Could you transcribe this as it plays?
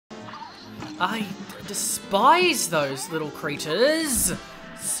I despise those little creatures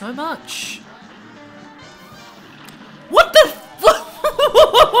so much. What the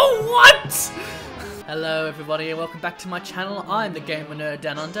what? Hello everybody and welcome back to my channel. I'm the Gamer Nerd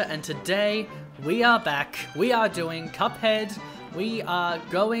Down Under and today we are back. We are doing Cuphead. We are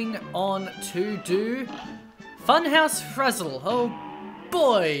going on to do Funhouse Frazzle. Oh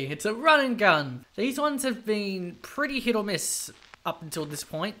boy, it's a run and gun. These ones have been pretty hit or miss up until this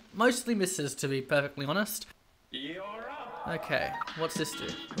point. Mostly misses, to be perfectly honest. You're up. Okay, what's this do?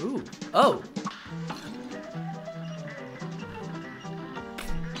 Ooh. Oh.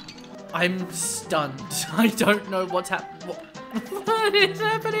 I'm stunned. I don't know what's happening. What is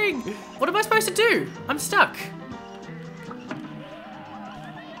happening? What am I supposed to do? I'm stuck.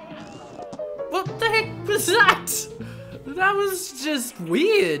 What the heck was that? That was just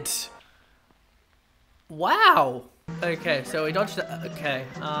weird. Wow. Okay, so we dodged that. Okay,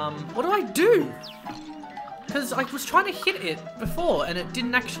 what do I do? Because I was trying to hit it before and it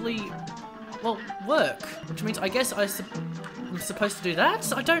didn't actually, well, work. Which means I guess I'm supposed to do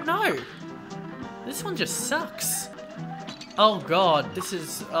that? I don't know. This one just sucks. Oh god, this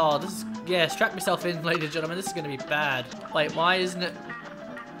is, yeah, strap yourself in, ladies and gentlemen. This is going to be bad. Wait, why isn't it?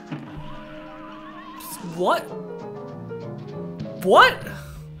 What? What?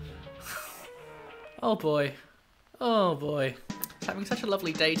 Oh boy. Oh boy. Having such a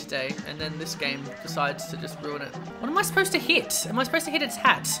lovely day today, and then this game decides to just ruin it. What am I supposed to hit? Am I supposed to hit its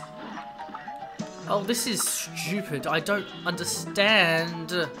hat? Oh, this is stupid. I don't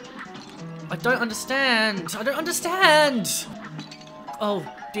understand. I don't understand. I don't understand. Oh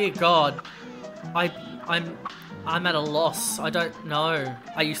dear God. I'm at a loss. I don't know.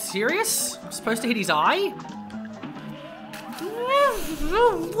 Are you serious? I'm supposed to hit his eye?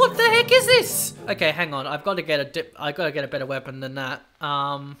 What the heck is this? Okay, hang on. I've got to get a better weapon than that.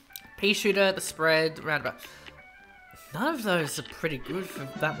 Pea shooter, the spread, roundabout. None of those are pretty good for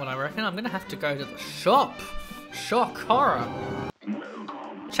that one, I reckon. I'm gonna have to go to the shop. Shock horror.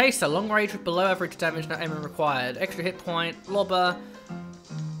 Chaser, long range with below average damage, no aiming required. Extra hit point, lobber.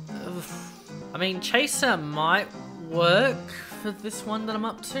 I mean, Chaser might work for this one that I'm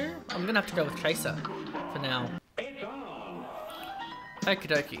up to. I'm gonna have to go with Chaser for now. Okie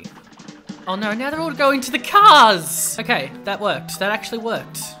dokie. Oh no, now they're all going to the cars! Okay, that worked. That actually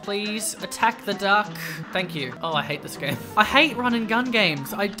worked. Please attack the duck. Thank you. Oh, I hate this game. I hate run and gun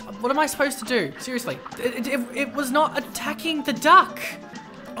games. What am I supposed to do? Seriously. It was not attacking the duck.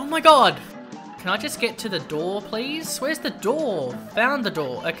 Oh my god. Can I just get to the door, please? Where's the door? Found the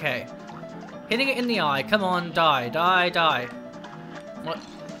door. Okay. Hitting it in the eye. Come on, die, die, die. What?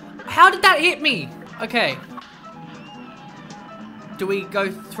 How did that hit me? Okay. Do we go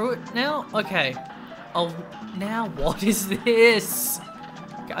through it now? Okay. Oh, now what is this?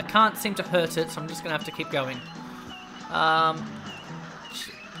 Okay, I can't seem to hurt it, so I'm just gonna have to keep going.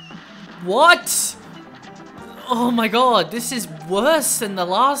 What? Oh my god, this is worse than the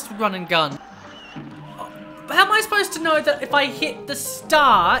last run and gun. How am I supposed to know that if I hit the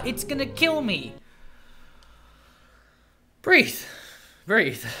star, it's gonna kill me? Breathe.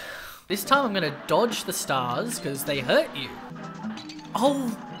 Breathe. This time I'm gonna dodge the stars, because they hurt you. Oh,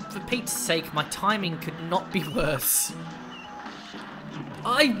 for Pete's sake, my timing could not be worse.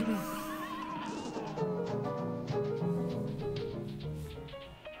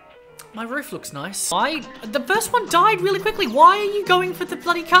 My roof looks nice. The first one died really quickly. Why are you going for the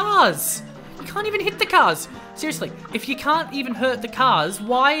bloody cars? You can't even hit the cars. Seriously, if you can't even hurt the cars,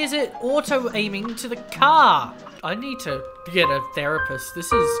 why is it auto-aiming to the car? I need to get a therapist.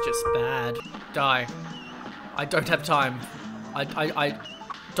 This is just bad. Die. I don't have time. I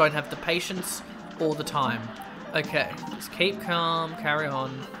don't have the patience or the time. Okay, just keep calm, carry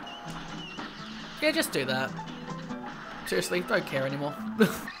on. Yeah, just do that. Seriously, don't care anymore.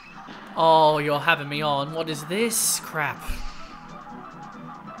 Oh, you're having me on. What is this crap?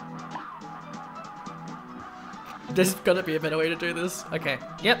 There's gotta be a better way to do this. Okay,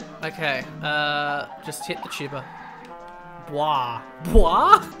 yep, okay. Just hit the tuber. Bwah.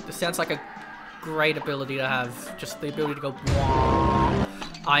 Bwah? This sounds like a great ability to have. Just the ability to go bwah.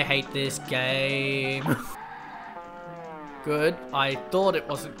 I hate this game. Good. I thought it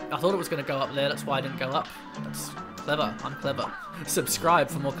was gonna go up there, that's why I didn't go up. That's clever. I'm clever.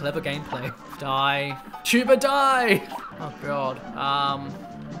 Subscribe for more clever gameplay. Die. Tuber, die! Oh god.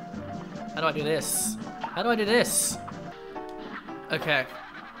 How do I do this? How do I do this? Okay.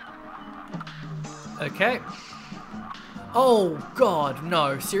 Okay. Oh god,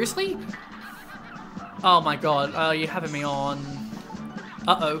 no. Seriously? Oh my god, you're having me on.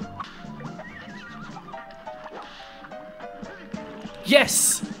 Uh-oh.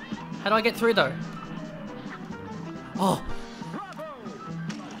 Yes! How do I get through though? Oh.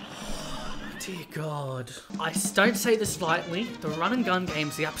 Dear God. I don't say this lightly. The run and gun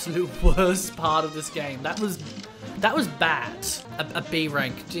game's the absolute worst part of this game. That was bad. A B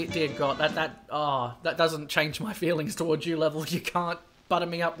rank. Dear God. That doesn't change my feelings towards you level. You can't butter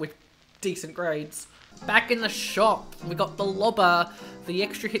me up with decent grades. Back in the shop, we got the lobber, the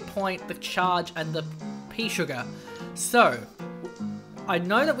extra hit point, the charge, and the pea sugar. So, I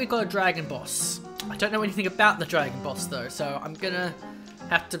know that we've got a dragon boss. I don't know anything about the dragon boss though, so I'm gonna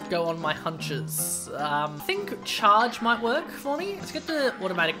have to go on my hunches. I think charge might work for me. Let's get the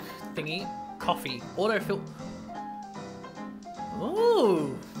automatic thingy. Coffee. Autofill.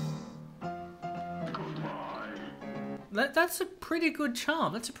 Ooh. That's a pretty good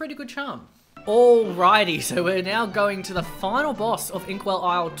charm. That's a pretty good charm. Alrighty, so we're now going to the final boss of Inkwell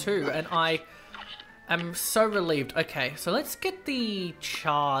Isle 2, and I am so relieved. Okay, so let's get the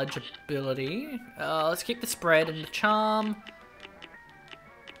charge ability. Let's keep the spread and the charm.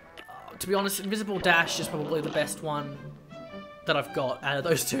 To be honest, Invisible Dash is probably the best one that I've got out of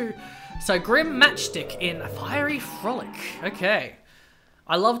those two. So Grim Matchstick in Fiery Frolic. Okay.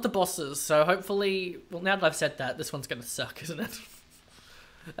 I love the bosses, so hopefully, well, now that I've said that, this one's gonna suck, isn't it?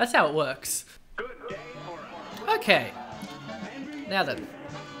 That's how it works. Okay. Now then.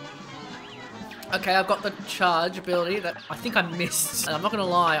 Okay, I've got the charge ability that I think I missed. And I'm not gonna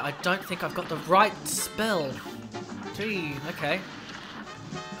lie, I don't think I've got the right spell. Gee, okay.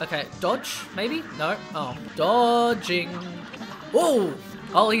 Okay, dodge, maybe? No? Oh, dodging. Whoa!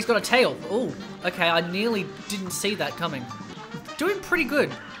 Oh, he's got a tail. Oh, okay, I nearly didn't see that coming. Doing pretty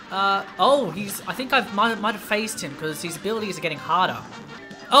good. Oh, I think I might have phased him because his abilities are getting harder.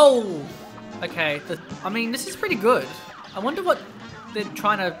 Oh! Okay, I mean, this is pretty good. I wonder what they're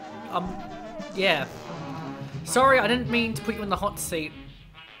trying to, yeah. Sorry, I didn't mean to put you in the hot seat.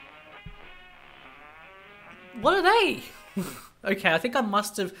 What are they? Okay, I think I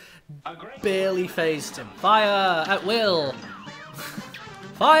must have barely phased him. Fire at will.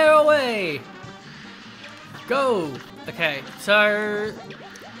 Fire away. Go. Okay, so,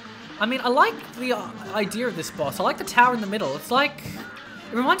 I mean, I like the idea of this boss. I like the tower in the middle. It's like,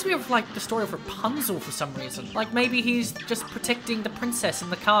 it reminds me of like the story of Rapunzel for some reason. Like maybe he's just protecting the princess in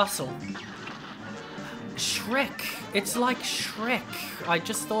the castle. Shrek. It's like Shrek. I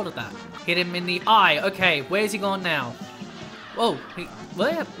just thought of that. Hit him in the eye. Okay, where's he gone now? Whoa,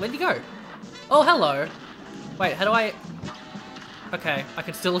 where'd he go? Oh, hello. Wait, how do I... Okay, I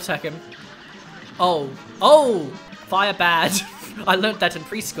can still attack him. Oh, fire bad. I learnt that in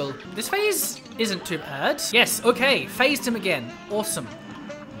preschool. This phase isn't too bad. Yes, okay, phased him again. Awesome.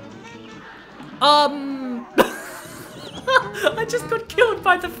 I just got killed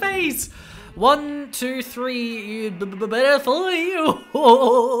by the phase. 1, 2, 3, better for you.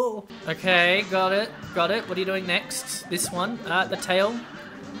 Okay, got it. What are you doing next? This one, the tail.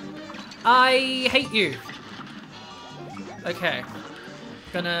 I hate you. Okay,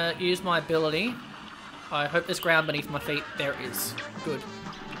 gonna use my ability. I hope there's ground beneath my feet. There it is. Good.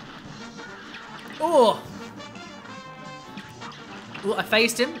 Oh! Ooh, I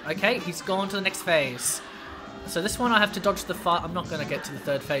phased him. Okay, he's gone to the next phase. So this one I have to dodge the fire. I'm not going to get to the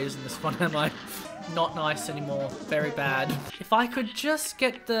third phase in this one, am I? Not nice anymore. Very bad. If I could just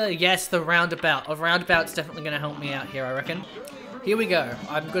get the... Yes, the roundabout. A roundabout's definitely going to help me out here, I reckon. Here we go.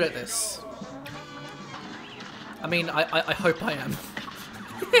 I'm good at this. I mean, I hope I am.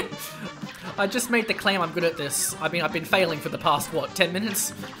 I just made the claim I'm good at this. I mean, I've been failing for the past, what, 10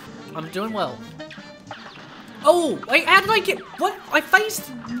 minutes? I'm doing well. Oh, wait, how did I get... What? I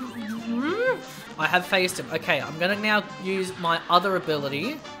phased... I have phased him. Okay, I'm gonna now use my other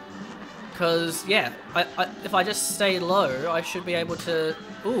ability. Because, yeah, if I just stay low, I should be able to...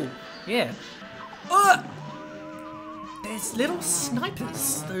 Ooh, yeah. There's little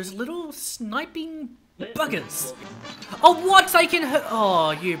snipers. Those little sniping buggers. Oh, what? They can hurt...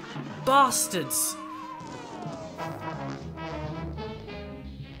 Oh, you bastards.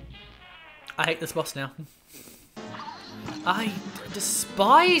 I hate this boss now. I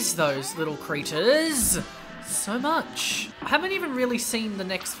despise those little creatures so much. I haven't even really seen the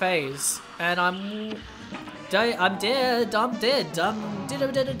next phase, and I'm dead. I'm dead.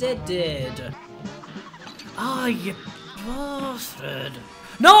 Ah, you bastard!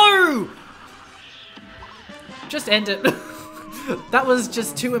 No! Just end it. That was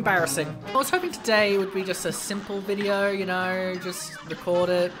just too embarrassing. I was hoping today would be just a simple video, you know, just record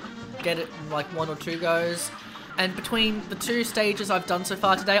it, get it in like 1 or 2 goes. And between the 2 stages I've done so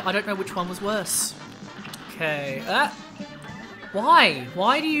far today, I don't know which one was worse. Okay. Why?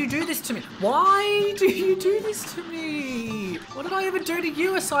 Why do you do this to me? Why do you do this to me? What did I ever do to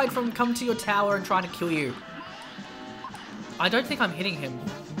you aside from come to your tower and trying to kill you? I don't think I'm hitting him.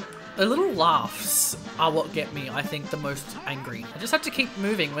 The little laughs are what get me, I think, the most angry. I just have to keep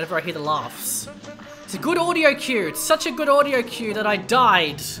moving whenever I hear the laughs. It's a good audio cue. It's such a good audio cue that I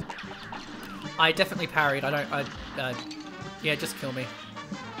died. I definitely parried. Yeah, just kill me.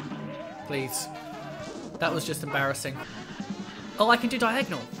 Please. That was just embarrassing. Oh, I can do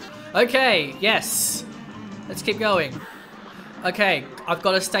diagonal. Okay, yes. Let's keep going. Okay, I've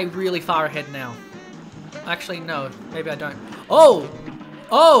got to stay really far ahead now. Actually, no. Maybe I don't. Oh!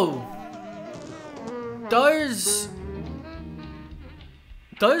 Oh! Those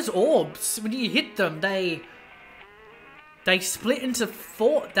orbs, when you hit them, they split into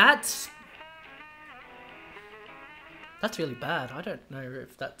 4. That's really bad. I don't know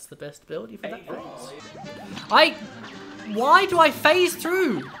if that's the best ability for that phase. Why do I phase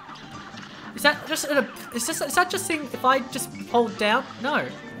through? Is that just thing if I just hold down? No.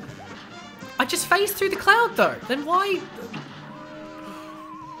 I just phase through the cloud though. Then why?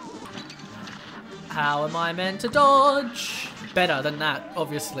 How am I meant to dodge? Better than that,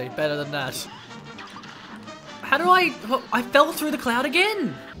 obviously. Better than that. How do I fell through the cloud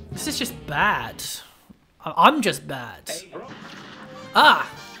again. This is just bad. I'm just bad. Ah!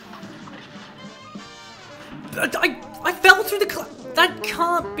 I fell through the cloud. That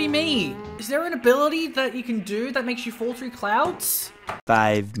can't be me. Is there an ability that you can do that makes you fall through clouds?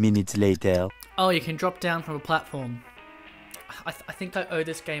 5 minutes later. Oh, you can drop down from a platform. I think I owe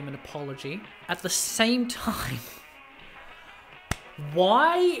this game an apology. At the same time,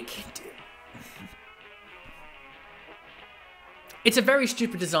 why? It's a very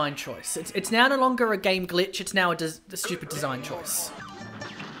stupid design choice. It's now no longer a game glitch. It's now a stupid design choice.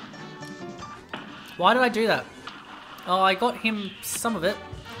 Why did I do that? Oh, I got him some of it.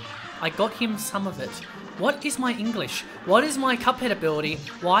 I got him some of it. What is my English? What is my Cuphead ability?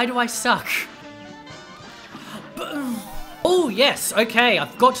 Why do I suck? Oh, yes. Okay,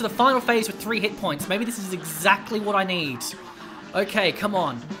 I've got to the final phase with 3 hit points. Maybe this is exactly what I need. Okay, come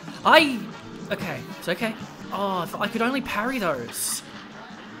on. Okay, it's okay. Oh, if I could only parry those.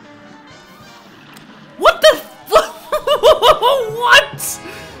 What the What?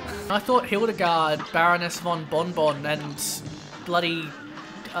 I thought Hildegard, Baroness Von Bon Bon, and bloody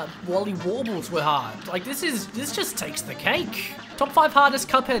Wally Warbles were hard. Like, this just takes the cake. Top 5 hardest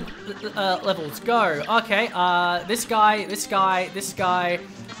Cuphead levels, go. Okay, this guy,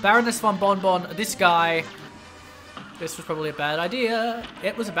 Baroness Von Bon Bon, this guy. This was probably a bad idea.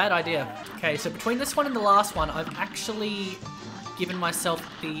 It was a bad idea. Okay, so between this one and the last one, I've actually given myself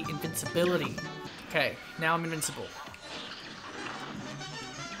the invincibility. Okay, now I'm invincible.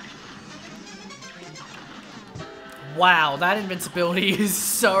 Wow, that invincibility is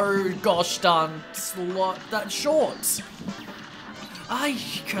so gosh darn short. Ay,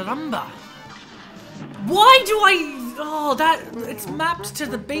 caramba. Why do I... Oh, it's mapped to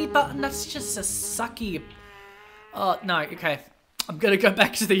the B button. That's just a sucky... Oh, no, okay. I'm gonna go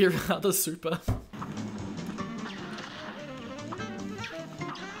back to the other super.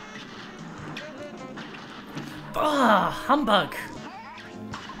 Ah, humbug.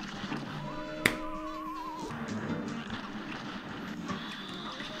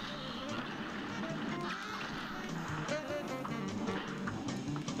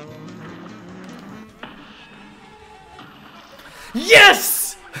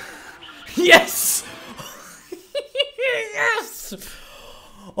 Yes! Yes! Yes!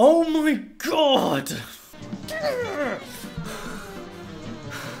 Oh my god!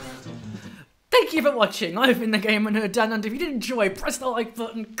 Thank you for watching. I've been the Gamer Nerd Down Under. If you did enjoy, press the like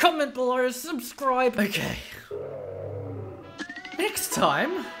button, comment below, subscribe. Okay. Next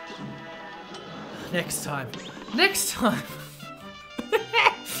time. Next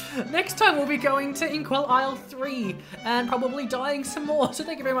time we'll be going to Inkwell Isle 3 and probably dying some more. So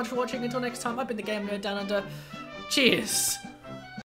thank you very much for watching. Until next time, I've been the Gamer Nerd Down Under. Cheers.